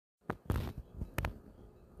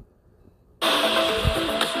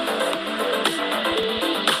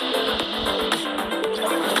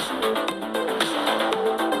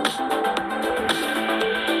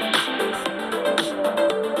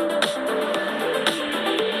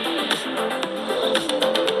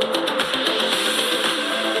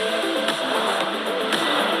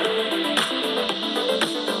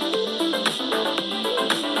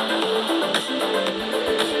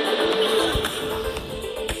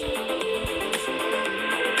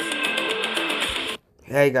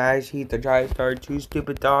Hey guys, Heath the Giant Star, Two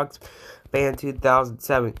Stupid Dogs, Band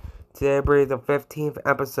 2007. Today I bring the 15th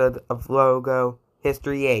episode of Logo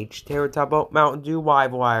History H. Today we're talking about Mountain Dew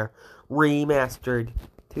Livewire, Remastered,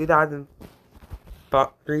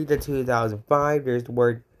 2003 to 2005. There's the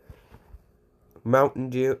word Mountain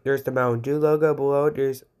Dew. There's the Mountain Dew logo below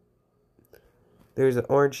it. There's an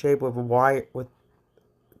orange shape with a wire, with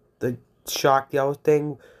the shock yellow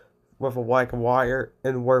thing with a wire,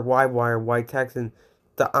 and the word Livewire, white text, and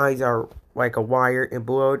the eyes are like a wire, and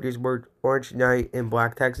below it there's word orange night in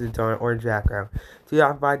black text, and it's on an orange background.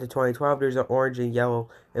 2005 to 2012, there's an orange and yellow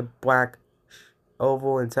and black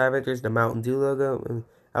oval. Inside of it, there's the Mountain Dew logo, and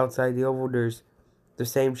outside the oval, there's the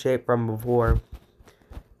same shape from before.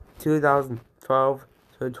 2012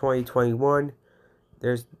 to 2021,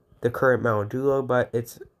 there's the current Mountain Dew logo, but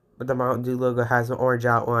the Mountain Dew logo has an orange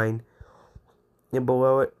outline. And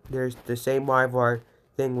below it, there's the same Livewire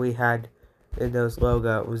thing we had in those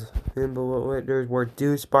logos. And below it, there's word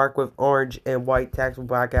Dew Spark with orange and white text with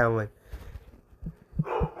black outline.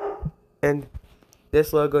 And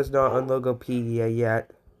this logo is not on Logopedia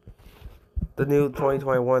yet. The new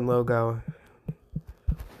 2021 logo.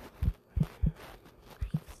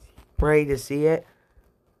 Ready to see it?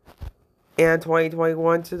 And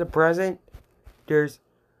 2021 to the present, there's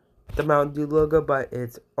the Mountain Dew logo, but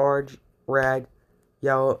it's orange, red,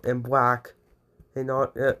 yellow, and black. And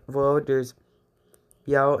below it, there's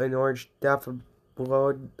yellow and orange stuff.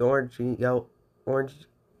 Below the orange and yellow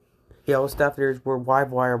stuff, there's word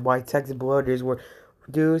Livewire, white text. Below there's word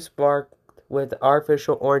Dew Spark with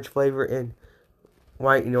artificial orange flavor in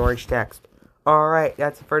white and orange text. Alright,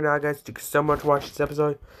 that's it for now, guys. Thank you so much for watching this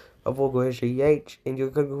episode of Logo History H, and you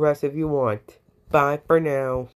can rest if you want. Bye for now.